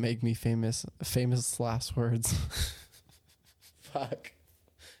Make Me Famous. Famous Last Words. Fuck.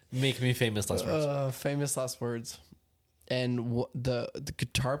 Make me famous last words. Famous Last Words. And the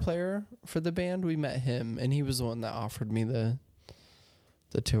guitar player for the band, we met him, and he was the one that offered me the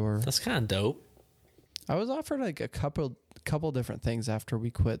tour. That's kind of dope. I was offered like a couple different things after we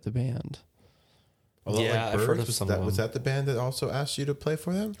quit the band. Although, Yeah, I've heard of was some that, of was them. that the band that also asked you to play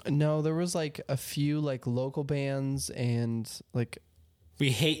for them? No, there was like a few like local bands and like We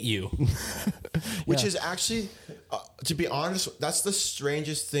hate you. Which Yeah. is actually, to be honest, that's the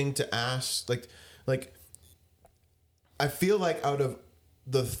strangest thing to ask. Like, I feel like out of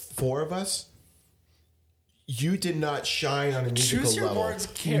the four of us, you did not shine on a musical level.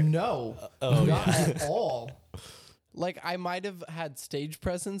 no, not at all. Like I might have had stage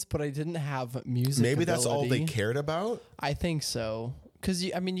presence, but I didn't have music. Maybe that's all they ability. cared about. I think so, because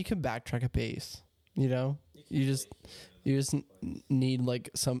you can backtrack a bass. You know, you just need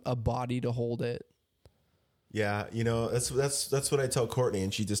like a body to hold it. Yeah, that's what I tell Courtney,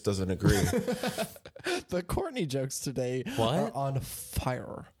 and she just doesn't agree. The Courtney jokes today What? are on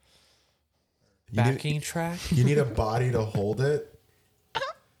fire. Backing track? You need a body to hold it.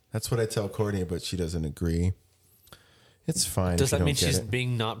 That's what I tell Courtney, but she doesn't agree. It's fine. Does if you that mean don't get she's it.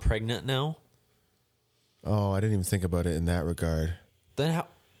 being not pregnant now? Oh, I didn't even think about it in that regard. Then how?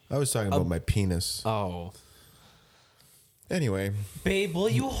 I was talking about my penis. Oh. Anyway, Babe, will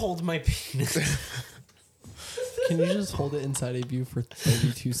you hold my penis? Can you just hold it inside of you for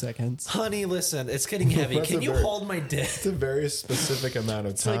 32 seconds? Honey, listen, it's getting heavy. That's Can a you very- hold my dick? it's a very specific amount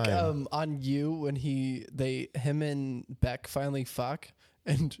of It's time. like on You when him and Beck finally fuck,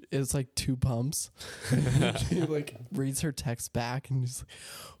 and it's like 2 pumps. And he like reads her text back, and he's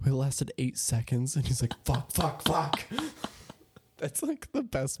like, "It lasted 8 seconds," and he's like, "Fuck, fuck, fuck." That's like the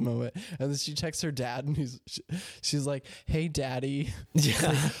best moment. And then she texts her dad, and she's like, "Hey, daddy."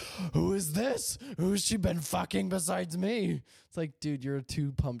 Yeah. Who is this? Who's she been fucking besides me? It's like, dude, you're a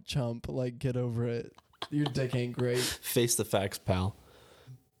 2-pump chump. Like, get over it. Your dick ain't great. Face the facts, pal.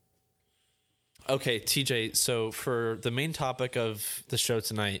 Okay, TJ, so for the main topic of the show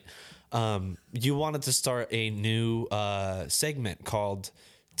tonight, you wanted to start a new segment called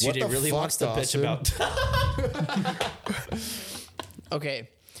What TJ the really fuck, wants to bitch Dawson? about. Okay,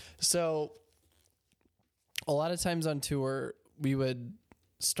 so a lot of times on tour, we would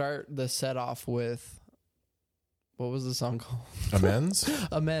start the set off with, what was the song called? Amends?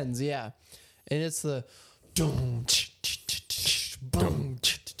 Amends, yeah. And it's the dum, boom,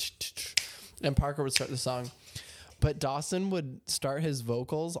 and Parker would start the song. But Dawson would start his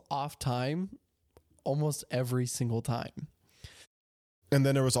vocals off time almost every single time. And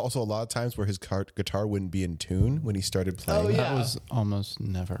then there was also a lot of times where his guitar wouldn't be in tune when he started playing. Oh, yeah. That was almost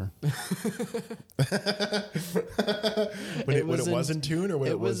never. when it was in tune, or when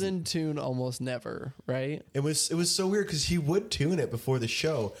It it was in tune almost never, right? It was so weird because he would tune it before the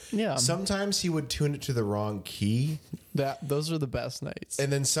show. Yeah. Sometimes he would tune it to the wrong key, Those are the best nights. and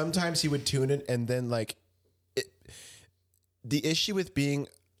then sometimes he would tune it, and then like the issue with being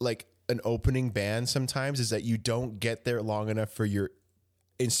like an opening band sometimes is that you don't get there long enough for your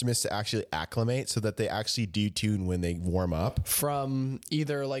instruments to actually acclimate so that they actually detune when they warm up. From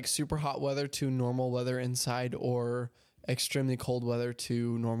either like super hot weather to normal weather inside, or extremely cold weather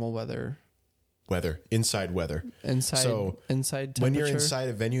to normal weather Inside weather. inside. So inside temperature. When you're inside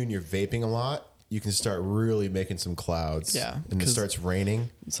a venue and you're vaping a lot, you can start really making some clouds. Yeah, And it 'cause starts raining.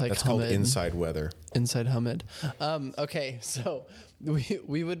 it's like That's called humid. inside weather. Inside Humid. Okay, so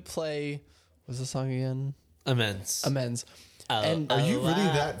we would play. What's the song again? Amends. Amends. And Are you really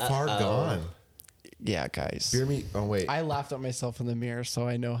that far gone? yeah, guys. Beer me. Oh, wait. I laughed at myself in the mirror, so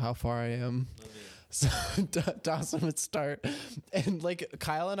I know how far I am. So Dawson would start, and like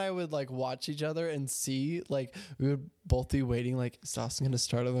Kyle and I would like watch each other and see, like we would both be waiting, like is Dawson going to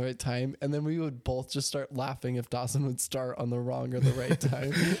start on the right time? And then we would both just start laughing if Dawson would start on the wrong or the right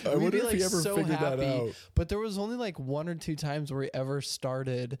time. I We'd wonder be, if like, he ever so figured that happy. out. But there was only like 1 or 2 times where he ever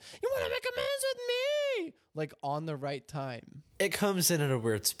started, you want to make amends with me? Like on the right time. It comes in at a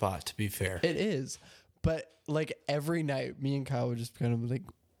weird spot, to be fair. It is. But like every night, me and Kyle would just kind of like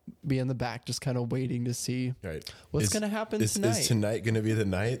be in the back, just kind of waiting to see Right. what's going to happen Is tonight. tonight going to be the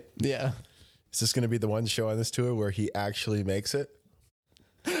night? Yeah. Is this going to be the one show on this tour where he actually makes it?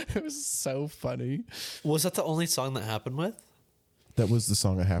 It was so funny. Was that the only song that happened with? That was the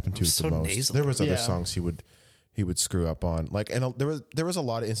song I happened to so the most. nasal. There was other Yeah. songs he would screw up on. Like, and there was a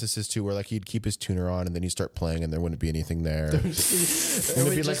lot of instances too where like he'd keep his tuner on and then he'd start playing and there wouldn't be anything there. And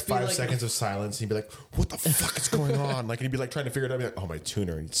it'd be like 5 seconds of silence. And he'd be like, "What the fuck is going on?" Like, and he'd be like trying to figure it out. He'd be like, "Oh, my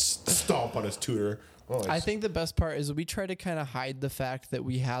tuner!" And he'd stomp on his tuner. Oh, I think the best part is we try to kind of hide the fact that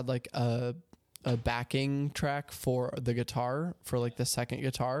we had like a backing track for the guitar, for like the second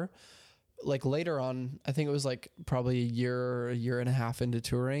guitar. Like later on, I think it was like probably a year and a half into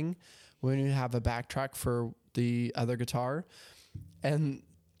touring, when we have a backtrack for the other guitar, and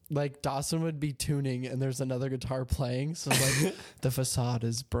like Dawson would be tuning and there's another guitar playing, so like the facade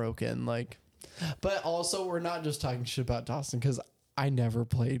is broken. Like, but also we're not just talking shit about Dawson because I never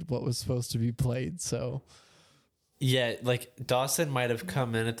played what was supposed to be played. So Yeah, like Dawson might have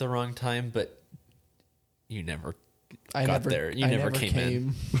come in at the wrong time, but you never I got never there. You I never came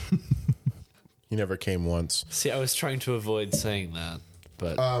in. he never came once. See, I was trying to avoid saying that,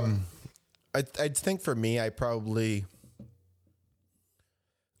 but I think for me,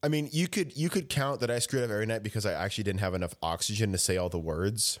 I mean, you could count that I screwed up every night because I actually didn't have enough oxygen to say all the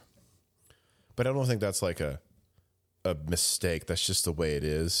words. But I don't think that's like a mistake. That's just the way it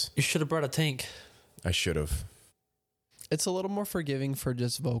is. you should have brought a tank. I should have. It's a little more forgiving for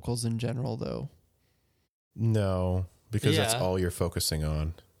just vocals in general, though. No, because that's Yeah. all you're focusing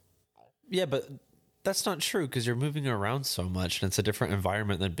on. Yeah, but that's not true because you're moving around so much, and it's a different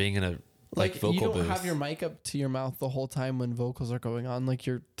environment than being in a like vocal you don't booth. have your mic up to your mouth the whole time when vocals are going on. Like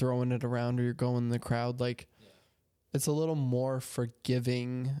you're throwing it around or you're going in the crowd. Like it's a little more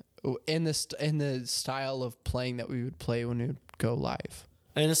forgiving in the style of playing that we would play when we would go live.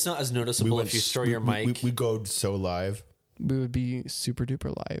 and it's not as noticeable if you throw your mic. We go so live. We would be super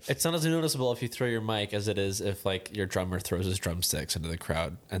duper live. It's not as noticeable if you throw your mic as it is if like your drummer throws his drumsticks into the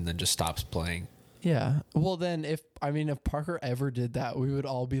crowd and then just stops playing. Yeah. Well, then if Parker ever did that, we would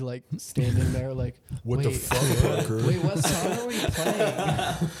all be like standing there like, What the wait, fuck, Parker? wait, what song are we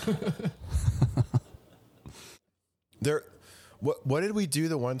playing? What did we do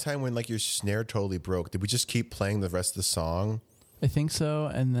the one time when like your snare totally broke? Did we just keep playing the rest of the song? I think so.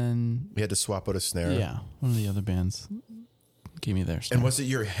 And then, We had to swap out a snare. yeah, one of the other bands gave me theirs. And was it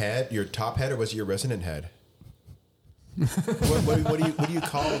your head, your top head, or was it your resonant head? what do you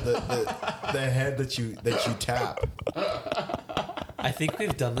call the head that you tap? I think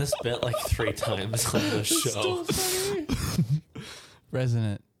we've done this bit like 3 times on the show.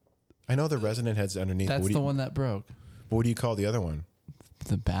 Resonant. I know the resonant head's underneath. That's but the one that broke. what do you call the other one?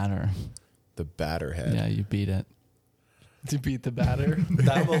 The batter. The batter head. Yeah, you beat it. To beat the batter.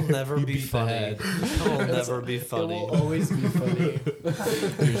 That will never be beat the funny. head. That will never be It funny. will always be funny.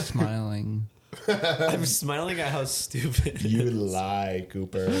 You're smiling. I'm smiling at how stupid. You lie,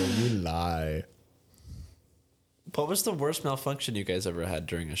 Cooper. You lie. What was the worst malfunction you guys ever had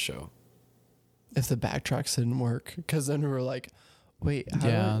during a show? If the backtracks didn't work, because then we were like, wait,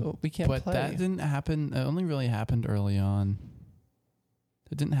 we can't but play. that didn't happen. It only really happened early on.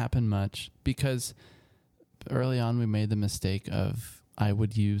 It didn't happen much because early on we made the mistake of I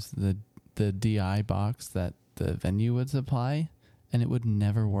would use the DI box that the venue would supply, and it would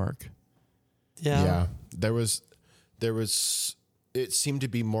never work. Yeah. There was it seemed to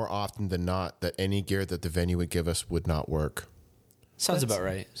be more often than not that any gear that the venue would give us would not work. Sounds about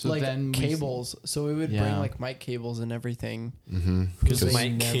right. So like then we- cables. So we would bring Yeah. like mic cables and everything. Because they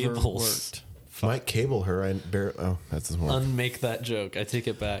mic never cables. worked. Might cable her. Oh, that doesn't work. Unmake that joke. I take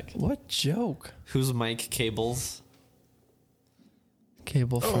it back. What joke? Who's mic cables?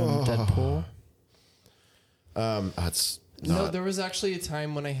 Cable from Deadpool. That's No, not. there was actually a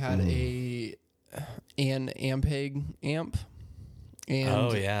time when I had an Ampeg amp, and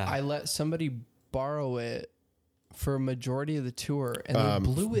Oh, yeah. I let somebody borrow it for a majority of the tour, and they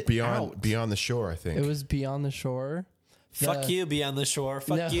blew it out. Beyond the Shore, I think. It was Beyond the Shore. Fuck you, Beyond the Shore.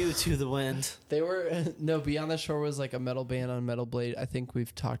 Fuck No. you, To the Wind. They were no Beyond the Shore was like a metal band on Metal Blade. I think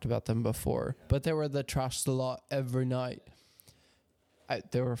we've talked about them before, but they were the trash the lot every night.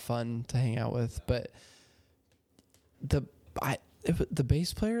 They were fun to hang out with, but the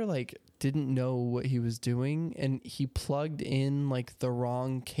bass player like didn't know what he was doing, and he plugged in like the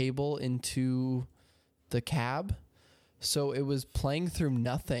wrong cable into the cab, so it was playing through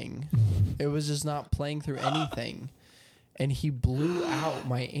nothing. It was just not playing through anything. And he blew out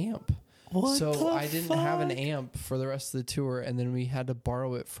my amp. So I didn't have an amp for the rest of the tour, and then we had to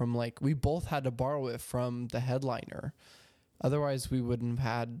borrow it from we both had to borrow it from the headliner. Otherwise, we wouldn't have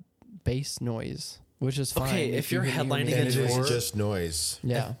had bass noise, which is fine. Okay, if you're you can hear me headlining and a it anyway. tour- is just noise.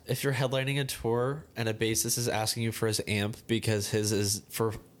 Yeah. If you're headlining a tour and a bassist is asking you for his amp because his is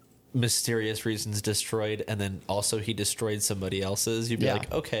for mysterious reasons destroyed, and then also he destroyed somebody else's, you'd be Yeah.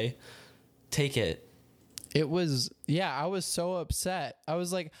 like, okay, take it. It was, I was so upset. I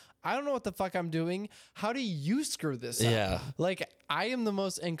was like, I don't know what the fuck I'm doing. How do you screw this up? Yeah. Like, I am the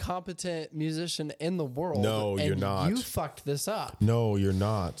most incompetent musician in the world. No, you're and not. You fucked this up. No, you're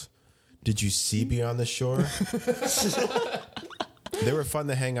not. Did you see Beyond the Shore? They were fun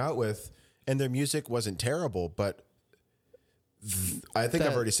to hang out with, and their music wasn't terrible, but I think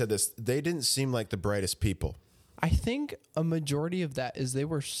I've already said this. They didn't seem like the brightest people. I think a majority of that is they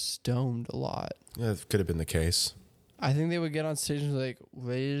were stoned a lot. Yeah, that could have been the case. I think they would get on stage and be like,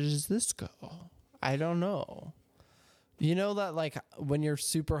 where does this go? I don't know. You know that like when you're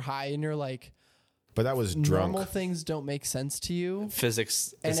super high and you're like, But that was drunk. normal things don't make sense to you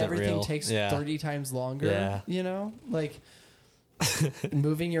Physics and isn't everything real. takes Yeah. 30 times longer. Yeah. You know, like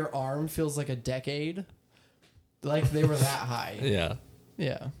moving your arm feels like a decade. Like they were that high. Yeah.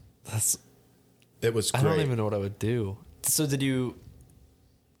 Yeah. That's. It was I great. don't even know what I would do. So did you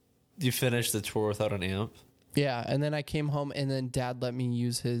finish the tour without an amp? Yeah. And then I came home and then dad let me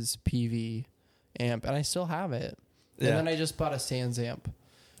use his PV amp and I still have it. And Yeah. then I just bought a Sans amp.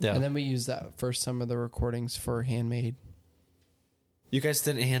 Yeah. And then we used that for some of the recordings for Handmade. You guys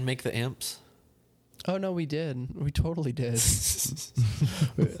didn't hand make the amps? Oh no, we did. We totally did.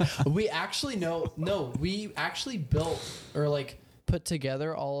 We actually we actually built or like put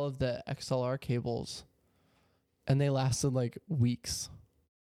together all of the XLR cables, and they lasted like weeks.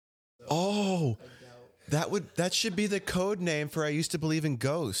 Oh, that should be the code name for I used to believe in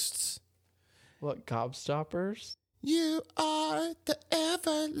ghosts. What, gobstoppers? You are the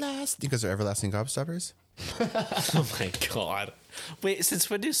everlasting. Because they're everlasting gobstoppers? Oh my god! Wait, since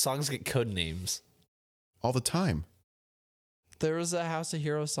when do songs get code names? All the time. There was a House of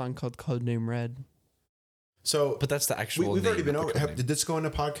Heroes song called Codename Red. So, But that's the actual. we've already name been of the over. code name. Did this go into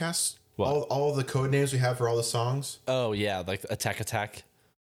podcasts? What? All the code names we have for all the songs? Oh yeah, like Attack.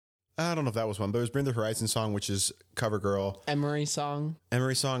 I don't know if that was one, but it was Bring the Horizon song, which is Cover Girl. Emery song.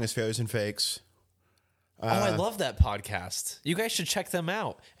 Emery song is Failures and Fakes. Oh, I love that podcast. You guys should check them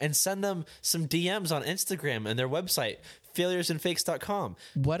out and send them some DMs on Instagram and their website, failuresandfakes.com.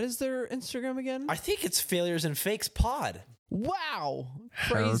 What is their Instagram again? I think it's Failures and Fakes Pod. Wow.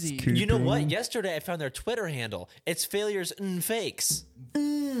 Crazy. You know what? Yesterday I found their Twitter handle. It's Failures and Fakes.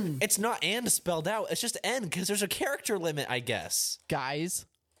 It's not and spelled out. It's just N because there's a character limit, I guess. Guys,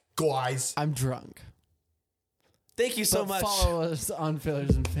 Guys. I'm drunk. Thank you so But much. follow us on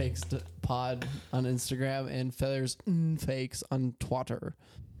Failures and Fakes pod on Instagram and Failures and Fakes on Twitter.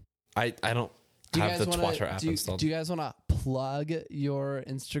 I don't have the Twitter app installed. Do you guys want to plug your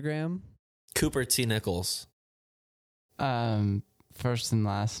Instagram? Cooper T. Nichols. First and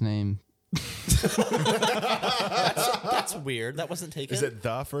last name. That's weird. That wasn't taken. Is it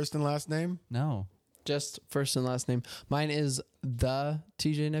the first and last name? No. Just first and last name. Mine is the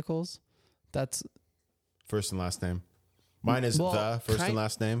TJ Nichols. That's First and last name. Mine is Well, the first kind- and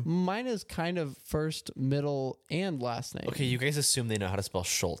last name. mine is kind of first, middle, and last name. Okay, you guys assume they know how to spell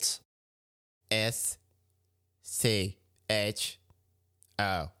Schultz. SCHO.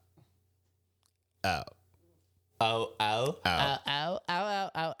 Oh. Oh. Ow, ow, ow, ow,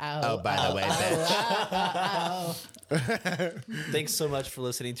 ow, ow. Oh, by the way, bitch. Thanks so much for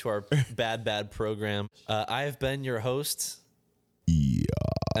listening to our bad program. I have been your host.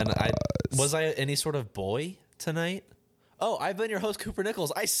 And was I any sort of boy tonight? Oh, I've been your host, Cooper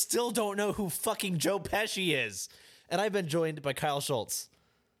Nichols. I still don't know who fucking Joe Pesci is. And I've been joined by Kyle Schultz.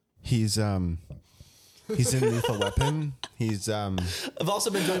 He's in Lethal Weapon. I've also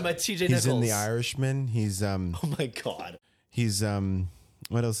been joined by TJ Nichols. He's in The Irishman. Oh my God. He's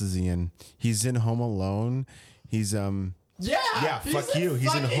what else is he in? He's in Home Alone. He's Yeah, fuck you.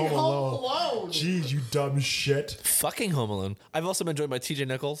 He's in Home Alone. Jeez, you dumb shit. Fucking Home Alone. I've also been joined by TJ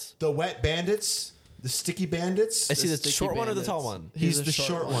Nichols. The Wet Bandits, the Sticky Bandits. I see the Sticky short one or the Bandits. tall one? He's the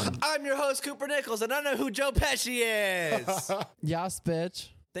short one. I'm your host, Cooper Nichols, and I know who Joe Pesci is. Yas, bitch.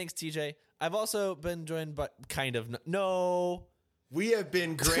 Thanks, TJ. I've also been joined by no. We have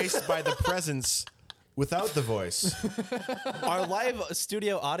been graced by the presence without the voice. Our live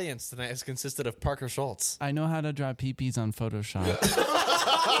studio audience tonight has consisted of Parker Schultz. I know how to draw peepees on Photoshop.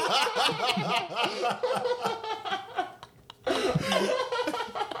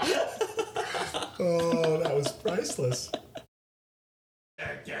 Oh, that was priceless.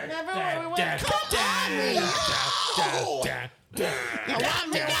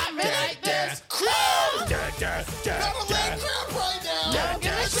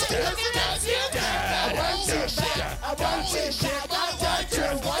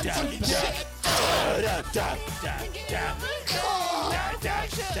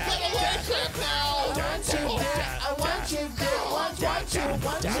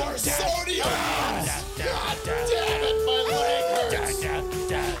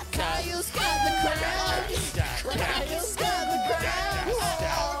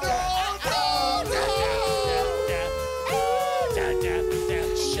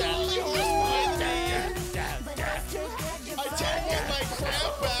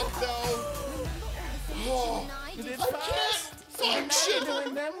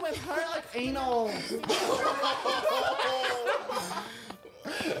 Doing them with her like anal.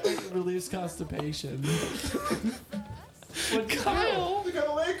 Release constipation. Kyle, We got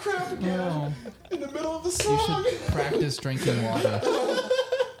a leg cramp again in the middle of the you song. should practice drinking water.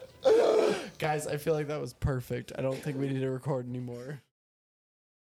 Guys, I feel like that was perfect. I don't think we need to record anymore.